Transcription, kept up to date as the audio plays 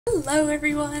Hello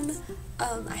everyone!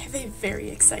 I have a very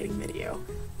exciting video.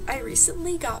 I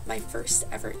recently got my first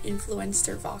ever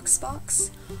Influenster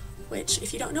VoxBox, which,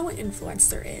 if you don't know what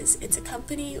Influenster is, it's a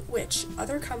company which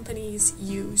other companies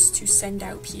use to send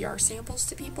out PR samples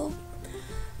to people.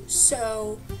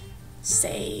 So,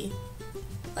 say,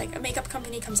 like a makeup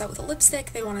company comes out with a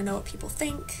lipstick, they want to know what people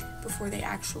think before they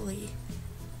actually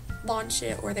launch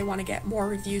it, or they want to get more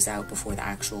reviews out before the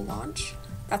actual launch.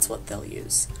 That's what they'll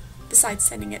use, besides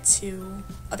sending it to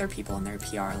other people on their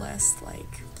PR list,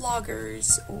 like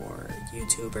bloggers or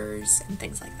YouTubers and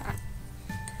things like that.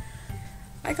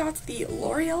 I got the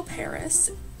L'Oreal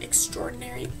Paris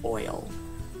Extraordinary Oil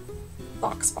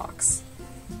VoxBox.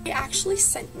 They actually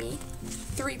sent me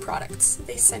 3 products.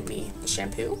 They sent me the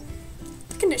shampoo,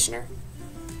 the conditioner,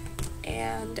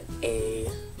 and a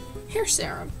hair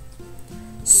serum.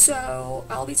 So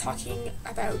I'll be talking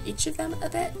about each of them a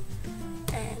bit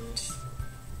and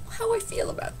how I feel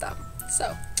about them.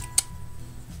 So,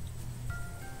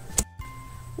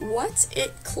 what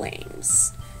it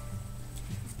claims.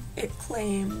 It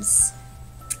claims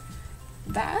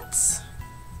that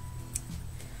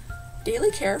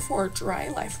daily care for dry,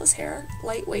 lifeless hair,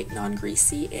 lightweight,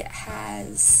 non-greasy. It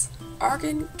has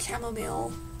argan,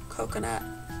 chamomile, coconut,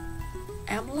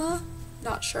 amla.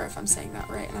 Not sure if I'm saying that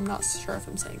right, and I'm not sure if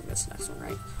I'm saying this next one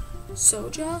right.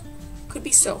 Soja, could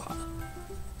be soha.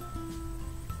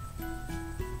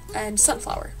 And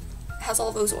sunflower. It has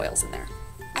all those oils in there.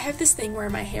 I have this thing where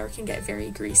my hair can get very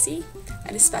greasy,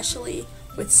 and especially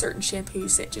with certain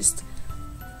shampoos,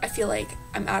 I feel like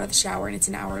I'm out of the shower and it's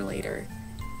an hour later,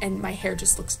 and my hair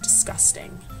just looks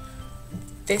disgusting.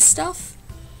 This stuff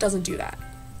doesn't do that.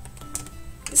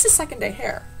 This is second day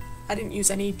hair. I didn't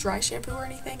use any dry shampoo or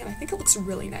anything, and I think it looks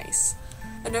really nice.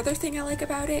 Another thing I like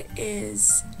about it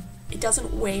is it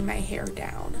doesn't weigh my hair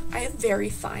down. I have very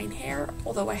fine hair,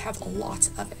 although I have a lot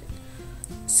of it.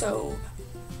 So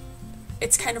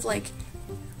it's kind of like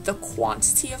the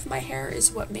quantity of my hair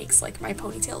is what makes like my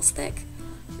ponytails thick,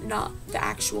 not the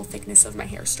actual thickness of my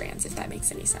hair strands, if that makes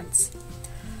any sense.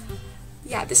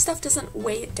 Yeah, this stuff doesn't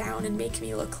weigh it down and make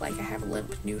me look like I have a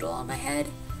limp noodle on my head.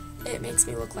 It makes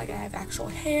me look like I have actual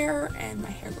hair, and my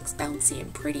hair looks bouncy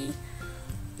and pretty.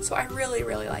 So I really,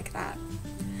 really like that.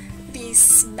 The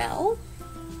smell,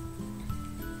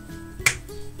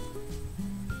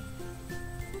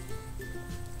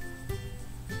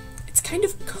 it's kind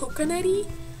of coconutty,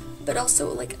 but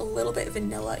also like a little bit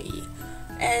vanilla-y.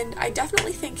 And I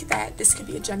definitely think that this could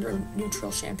be a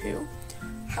gender-neutral shampoo.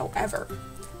 However,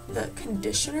 the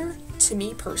conditioner, to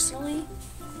me personally,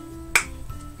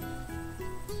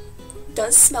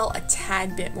 does smell a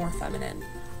tad bit more feminine.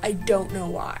 I don't know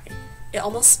why. It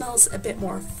almost smells a bit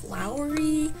more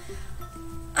flowery.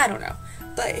 I don't know.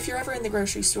 But if you're ever in the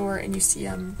grocery store and you see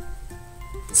them,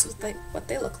 this is what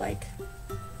they look like.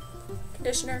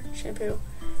 Conditioner, shampoo,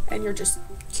 and you're just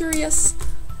curious,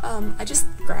 I just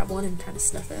grab one and kind of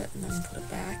sniff it and then put it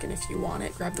back. And if you want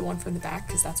it, grab the one from the back,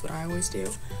 because that's what I always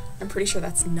do. I'm pretty sure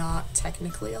that's not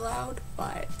technically allowed,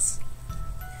 but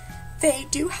they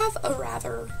do have a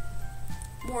rather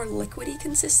more liquidy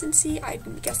consistency.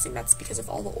 I'm guessing that's because of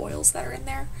all the oils that are in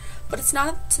there, but it's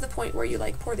not to the point where you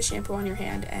like pour the shampoo on your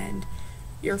hand and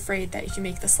you're afraid that if you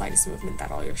make the slightest movement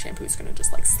that all your shampoo is going to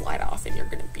just like slide off and you're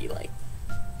going to be like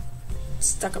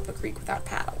stuck up a creek without a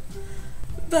paddle.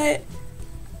 But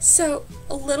so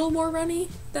a little more runny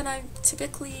than I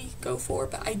typically go for,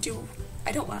 but I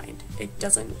don't mind. It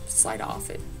doesn't slide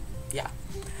off.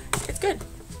 It's good.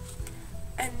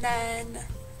 And then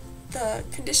the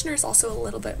conditioner is also a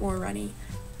little bit more runny,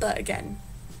 but again,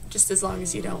 just as long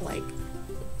as you don't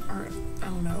aren't, I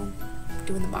don't know,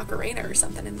 doing the Macarena or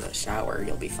something in the shower,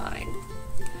 you'll be fine.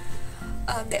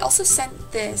 They also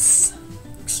sent this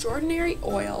Extraordinary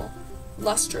Oil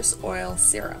Lustrous Oil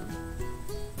Serum.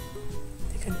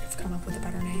 They couldn't have come up with a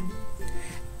better name.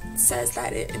 It says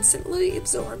that it instantly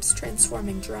absorbs,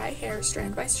 transforming dry hair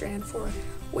strand by strand for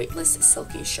weightless,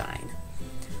 silky shine.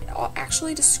 It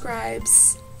actually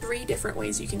describes 3 different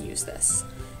ways you can use this.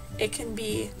 It can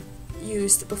be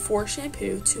used before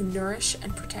shampoo to nourish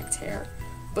and protect hair,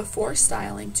 before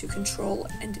styling to control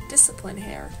and discipline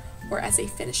hair, or as a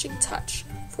finishing touch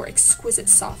for exquisite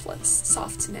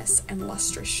softness and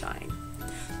lustrous shine.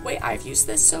 The way I've used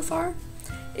this so far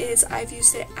is I've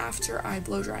used it after I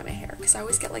blow dry my hair, because I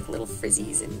always get like little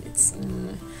frizzies and it's,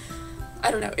 I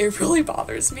don't know, it really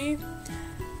bothers me.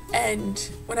 And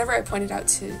whenever I point it out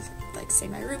to, like, say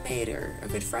my roommate or a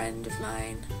good friend of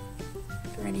mine,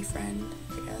 or any friend,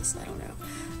 I guess, I don't know.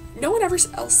 No one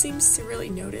else seems to really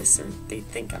notice, or they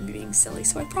think I'm being silly,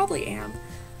 so I probably am.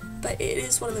 but it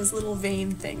is one of those little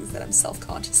vain things that I'm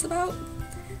self-conscious about.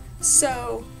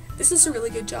 So This does a really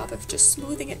good job of just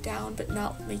smoothing it down but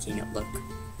not making it look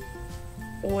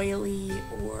oily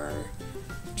or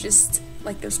just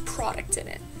like there's product in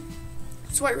it.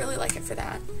 So I really like it for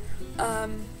that.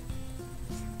 And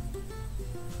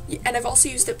I've also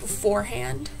used it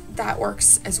beforehand. That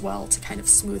works as well to kind of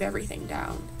smooth everything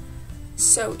down.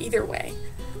 So either way,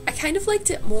 I kind of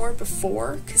liked it more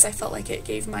before because I felt like it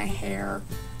gave my hair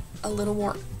a little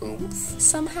more oomph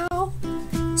somehow.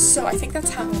 So I think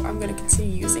that's how I'm going to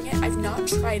continue using it. I've not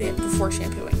tried it before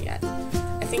shampooing yet.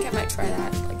 I think I might try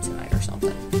that like tonight or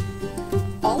something.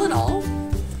 All in all,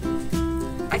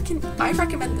 I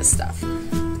recommend this stuff.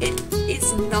 It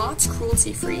is not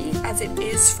cruelty-free as it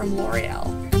is from L'Oreal,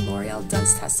 and L'Oreal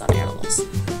does test on animals.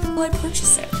 Will I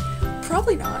purchase it?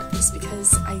 Probably not, just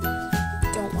because I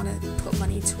don't want to put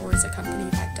money towards a company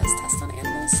that does test on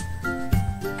animals.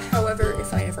 However,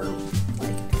 if I ever,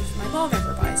 like, if my mom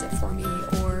ever buys it for me,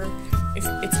 or if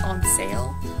it's on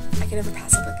sale, I can never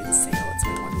pass up a good sale. It's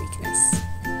my one weakness.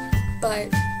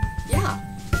 But, yeah.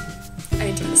 I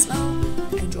enjoy the smell,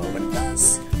 I enjoy what it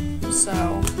does, so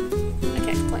I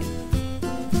can't complain.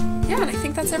 Yeah, and I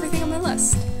think that's everything on my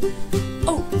list.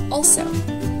 Oh, also,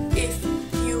 if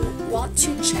you want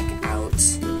to check out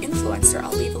Influenster,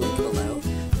 I'll leave a link below.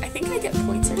 I think I get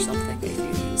points or something if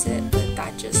you use it, but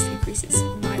that just increases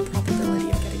my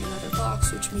probability of getting another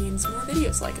box, which means more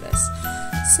videos like this.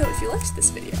 So if you liked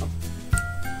this video,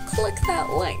 click that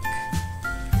link.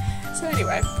 So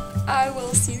anyway, I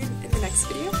will see you in the next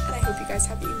video, and I hope you guys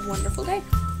have a wonderful day.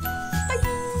 Bye!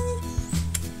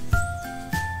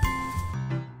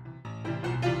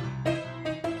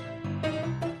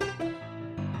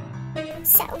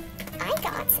 So, I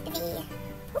got the,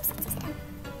 oops, I'm supposed to sit down,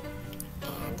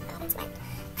 and, oh, that's wet.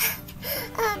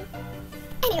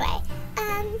 Anyway,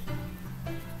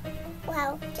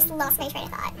 well, just lost my train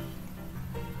of thought.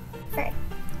 Is that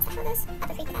how it goes?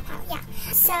 Other freak without power, yeah.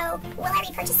 So, will I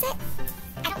repurchase it?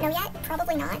 I don't know yet,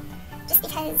 probably not, just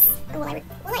because, or will I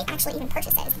actually even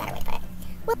purchase it is a better way to put it.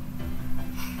 Well,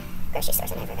 grocery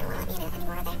stores are never going to let me in it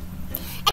anymore, are they?